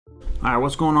Alright,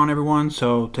 what's going on, everyone?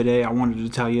 So today I wanted to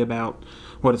tell you about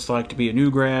what it's like to be a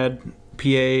new grad PA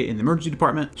in the emergency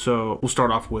department. So we'll start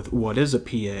off with what is a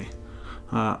PA.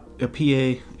 A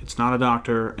PA, it's not a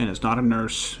doctor and it's not a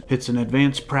nurse. It's an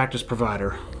advanced practice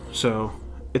provider. So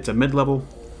it's a mid-level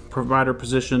provider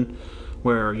position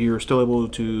where you're still able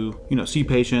to, see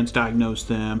patients, diagnose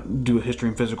them, do a history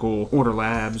and physical, order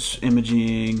labs,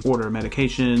 imaging, order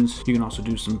medications. You can also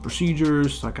do some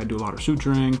procedures, like I do a lot of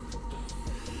suturing.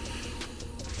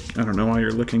 I don't know why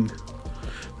you're licking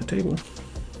the table.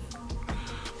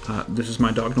 This is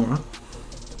my dog, Nora.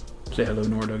 Say hello,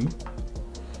 Nora Doggy.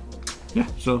 Yeah,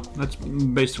 so that's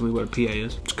basically what a PA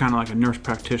is. It's kind of like a nurse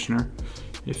practitioner.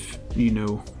 If you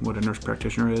know what a nurse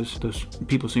practitioner is, those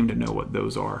people seem to know what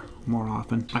those are more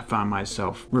often. I find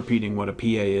myself repeating what a PA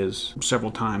is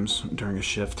several times during a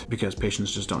shift because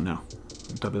patients just don't know.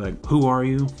 They'll be like, who are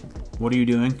you? What are you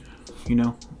doing?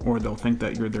 Or they'll think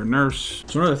that you're their nurse.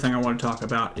 So another thing I want to talk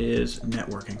about is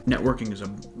networking. Networking is a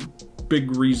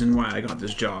big reason why I got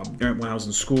this job. When I was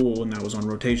in school and I was on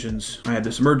rotations, I had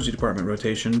this emergency department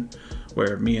rotation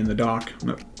where me and the doc,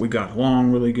 we got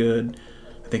along really good.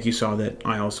 I think he saw that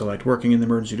I also liked working in the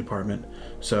emergency department.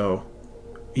 So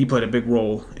he played a big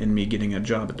role in me getting a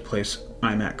job at the place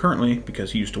I'm at currently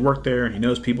because he used to work there and he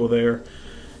knows people there.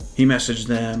 He messaged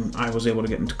them, I was able to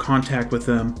get into contact with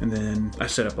them, and then I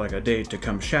set up like a date to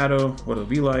come shadow, what it'll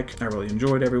be like. I really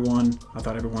enjoyed everyone. I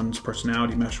thought everyone's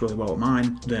personality meshed really well with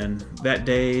mine. Then that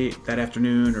day, that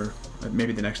afternoon, or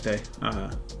maybe the next day,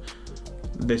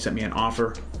 they sent me an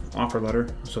offer letter,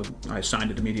 so I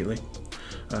signed it immediately.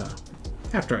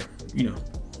 After I,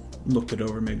 looked it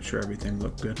over, made sure everything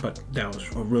looked good. But that was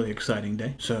a really exciting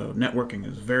day. So networking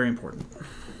is very important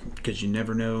because you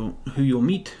never know who you'll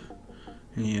meet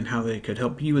and how they could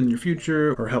help you in your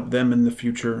future or help them in the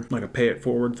future, like a pay it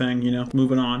forward thing,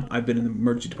 Moving on, I've been in the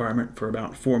emergency department for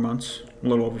about 4 months, a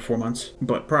little over 4 months.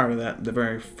 But prior to that, the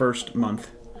very first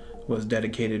month was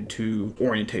dedicated to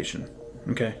orientation,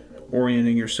 okay?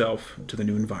 Orienting yourself to the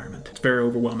new environment. It's very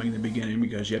overwhelming in the beginning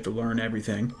because you have to learn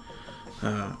everything.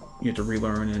 You have to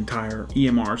relearn an entire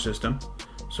EMR system.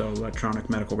 So electronic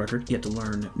medical record. You have to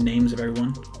learn names of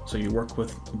everyone. So you work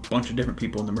with a bunch of different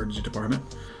people in the emergency department.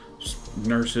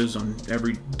 Nurses on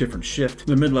every different shift.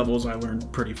 The mid-levels I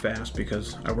learned pretty fast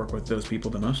because I work with those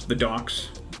people the most. The docs,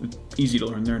 it's easy to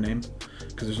learn their name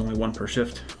because there's only one per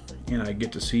shift and I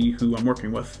get to see who I'm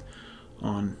working with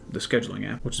on the scheduling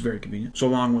app, which is very convenient. So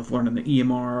along with learning the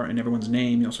EMR and everyone's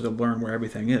name, you also have to learn where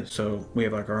everything is. So we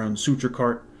have like our own suture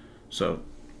cart. So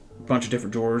a bunch of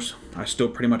different drawers. I still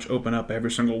pretty much open up every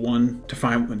single one to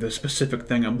find the specific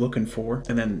thing I'm looking for.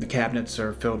 And then the cabinets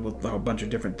are filled with a bunch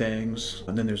of different things.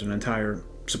 And then there's an entire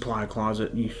supply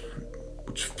closet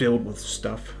which is filled with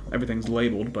stuff. Everything's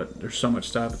labeled, but there's so much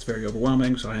stuff, it's very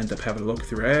overwhelming. So I end up having to look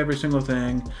through every single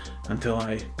thing until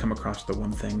I come across the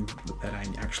one thing that I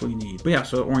actually need. But yeah,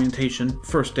 so orientation.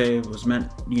 First day was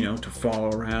meant, to follow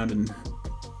around and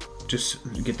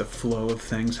just get the flow of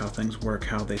things, how things work,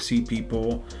 how they see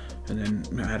people, and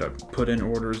then how to put in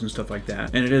orders and stuff like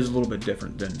that. And it is a little bit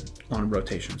different than on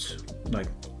rotations, like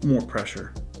more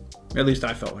pressure. At least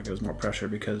I felt like it was more pressure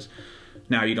because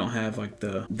now you don't have like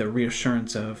the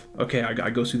reassurance of, okay, I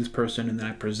go see this person and then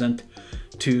I present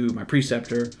to my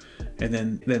preceptor and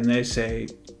then they say,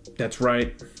 that's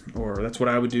right, or that's what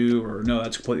I would do, or no,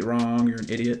 that's completely wrong, you're an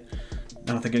idiot.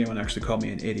 I don't think anyone actually called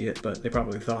me an idiot, but they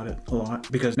probably thought it a lot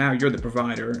because now you're the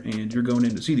provider and you're going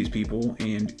in to see these people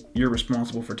and you're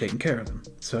responsible for taking care of them.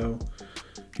 So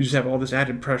you just have all this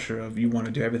added pressure of you want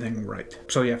to do everything right.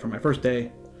 So yeah, for my first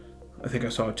day, I think I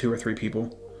saw 2 or 3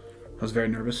 people. I was very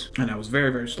nervous and I was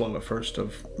very, very slow at first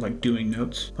of like doing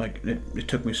notes. Like it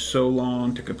took me so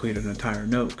long to complete an entire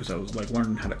note because I was like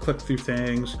learning how to click through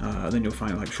things. Then you'll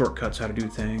find like shortcuts how to do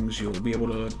things. You'll be able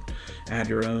to add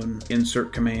your own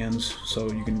insert commands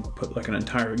so you can put like an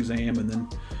entire exam and then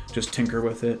just tinker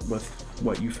with it with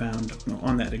what you found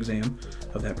on that exam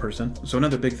of that person. So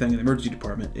another big thing in the emergency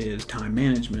department is time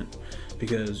management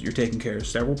because you're taking care of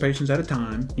several patients at a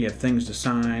time. You have things to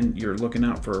sign, you're looking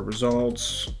out for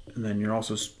results, and then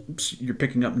you're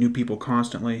picking up new people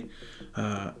constantly.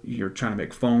 You're trying to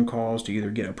make phone calls to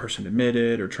either get a person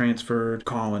admitted or transferred,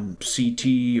 calling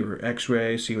CT or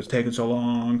X-ray, see what's taking so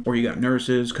long, or you got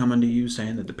nurses coming to you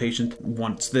saying that the patient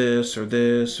wants this,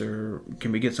 or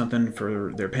can we get something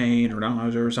for their pain or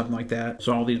nausea or something like that.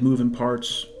 So all these moving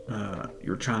parts,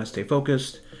 you're trying to stay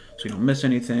focused so you don't miss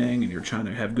anything, and you're trying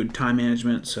to have good time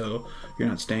management so you're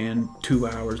not staying 2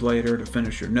 hours later to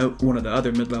finish your note. One of the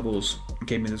other mid-levels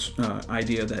gave me this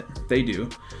idea that they do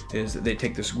is that they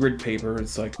take this grid paper,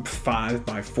 it's like 5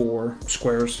 by 4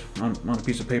 squares on a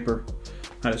piece of paper,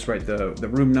 I just write the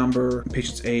room number,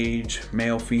 patient's age,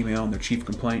 male, female, and their chief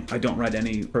complaint. I don't write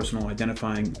any personal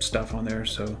identifying stuff on there,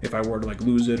 so if I were to like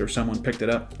lose it or someone picked it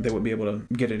up, they wouldn't be able to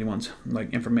get anyone's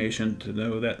like information to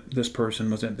know that this person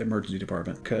was at the emergency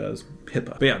department, because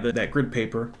HIPAA. But yeah, that grid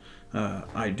paper,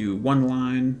 I do one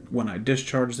line when I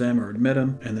discharge them or admit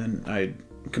them, and then I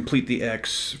complete the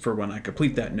X for when I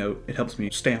complete that note. It helps me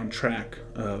stay on track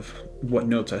of what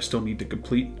notes I still need to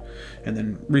complete. And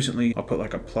then recently I'll put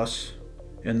like a plus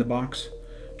in the box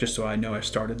just so I know I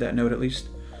started that note at least,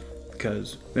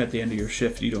 because at the end of your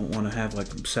shift you don't want to have like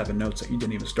 7 notes that you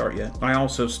didn't even start yet. I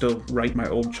also still write my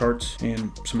old charts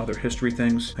and some other history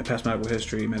things. I pass medical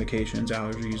history, medications,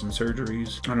 allergies, and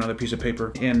surgeries on another piece of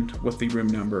paper, and with the room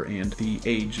number and the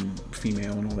age and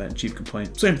female and all that, chief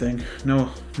complaint. Same thing,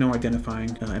 no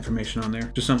identifying information on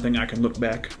there. Just something I can look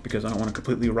back, because I don't want to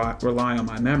completely rely on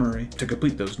my memory to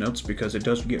complete those notes, because it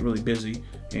does get really busy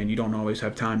and you don't always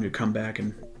have time to come back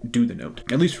and do the note,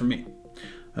 at least for me.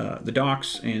 The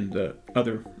docs and the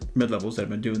other mid-levels that have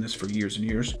been doing this for years and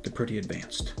years, they're pretty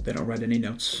advanced. They don't write any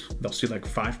notes. They'll see like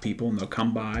 5 people and they'll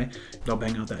come by, they'll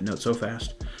bang out that note so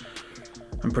fast.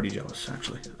 I'm pretty jealous,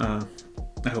 actually.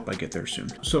 I hope I get there soon.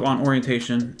 So on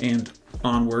orientation and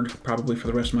onward, probably for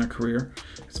the rest of my career,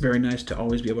 it's very nice to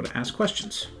always be able to ask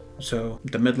questions. So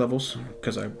the mid-levels,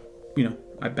 because I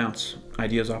bounce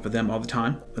ideas off of them all the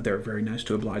time, but they're very nice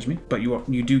to oblige me. But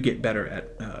you do get better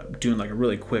at doing like a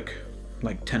really quick,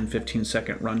 like 10-15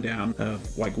 second rundown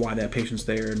of like why that patient's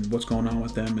there and what's going on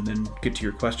with them, and then get to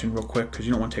your question real quick, because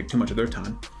you don't want to take too much of their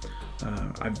time.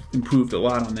 I've improved a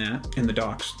lot on that. In the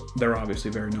docs, they're obviously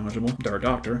very knowledgeable. They're a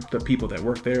doctor. The people that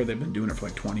work there, they've been doing it for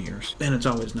like 20 years. And it's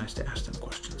always nice to ask them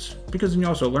questions, because then you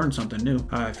also learn something new.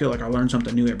 I feel like I learn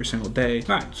something new every single day.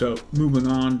 All right, so moving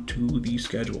on to the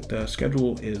schedule. The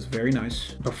schedule is very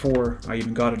nice. Before I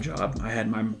even got a job, I had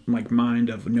my mind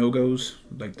of no-goes,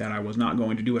 like that I was not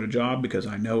going to do at a job, because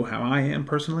I know how I am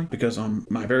personally. Because on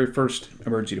my very first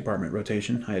emergency department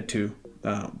rotation, I had 2.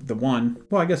 The one,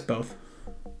 well, I guess both.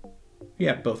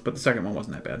 Yeah, both, but the second one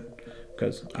wasn't that bad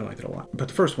because I liked it a lot. But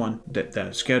the first one, that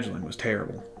scheduling was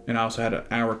terrible. And I also had an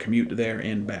hour commute there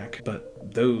and back.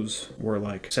 But those were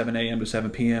like 7 a.m. to 7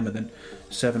 p.m. and then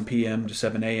 7 p.m. to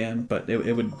 7 a.m. But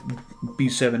it would be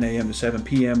 7 a.m. to 7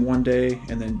 p.m. one day,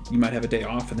 and then you might have a day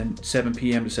off, and then 7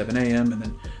 p.m. to 7 a.m. and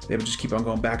then they would just keep on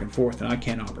going back and forth. And I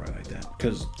can't operate like that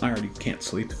because I already can't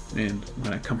sleep. And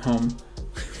when I come home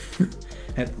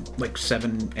at like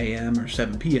 7 a.m. or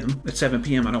 7 p.m. At 7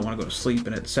 p.m. I don't want to go to sleep,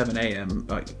 and at 7 a.m.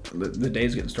 like the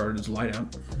day's getting started, it's light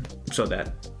out. So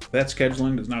that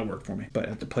scheduling does not work for me. But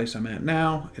at the place I'm at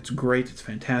now, it's great, it's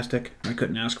fantastic. I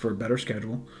couldn't ask for a better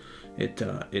schedule.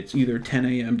 It's either 10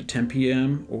 a.m. to 10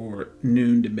 p.m. or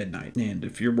noon to midnight. And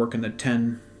if you're working the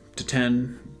 10 to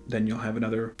 10, then you'll have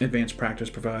another advanced practice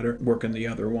provider working the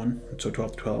other one, so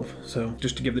 12 to 12. So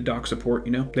just to give the doc support,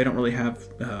 they don't really have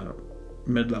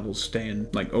mid-levels staying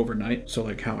like overnight. So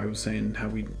like how I was saying, how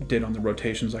we did on the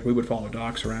rotations, like we would follow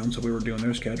docs around, so we were doing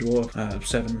their schedule of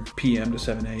 7 p.m. to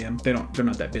 7 a.m. They're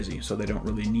not that busy, so they don't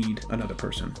really need another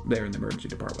person there in the emergency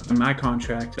department. In my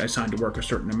contract, I signed to work a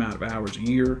certain amount of hours a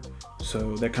year,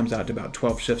 so that comes out to about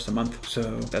 12 shifts a month. So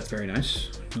that's very nice.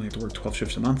 You only have to work 12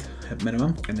 shifts a month at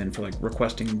minimum. And then for like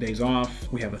requesting days off,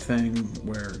 we have a thing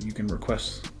where you can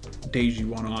request days you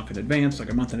want off in advance,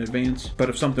 like a month in advance. But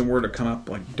if something were to come up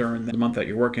like during the month that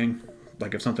you're working,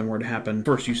 like if something were to happen,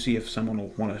 first you see if someone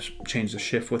will want to change the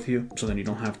shift with you, so then you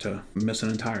don't have to miss an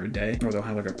entire day, or they'll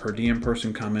have like a per diem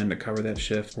person come in to cover that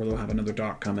shift, or they'll have another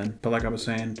doc come in. But like I was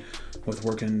saying, with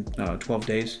working 12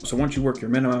 days, so once you work your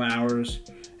minimum hours,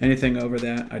 anything over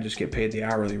that, I just get paid the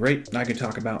hourly rate. I can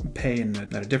talk about pay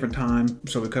at a different time.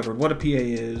 So we covered what a PA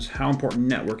is, how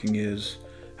important networking is,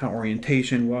 how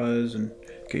orientation was, and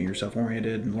getting yourself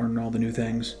oriented and learning all the new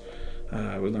things.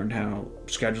 We learned how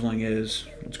scheduling is.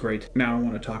 It's great. Now I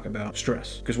want to talk about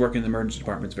stress, because working in the emergency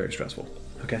department is very stressful.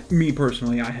 Okay. Me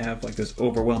personally, I have like this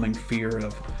overwhelming fear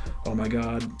of, oh my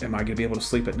God, am I going to be able to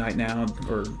sleep at night now?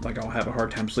 Or like I'll have a hard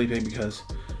time sleeping because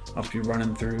I'll be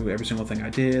running through every single thing I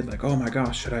did. Like, oh my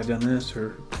gosh, should I have done this?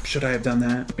 Or should I have done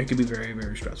that? It can be very,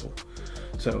 very stressful.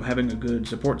 So having a good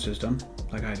support system,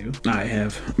 like I do, I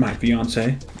have my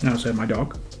fiance, and I also have my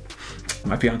dog.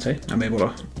 My fiance, I'm able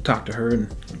to talk to her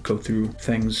and go through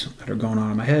things that are going on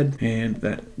in my head, and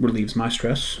that relieves my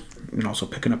stress. And also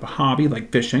picking up a hobby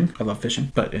like fishing. I love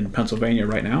fishing, but in Pennsylvania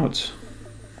right now it's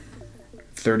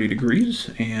 30 degrees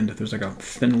and there's like a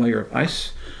thin layer of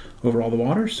ice over all the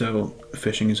water, so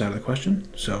fishing is out of the question.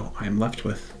 So I am left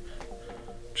with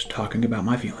just talking about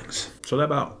my feelings. So that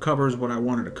about covers what I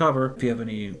wanted to cover. If you have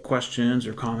any questions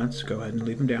or comments, go ahead and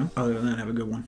leave them down. Other than that, have a good one.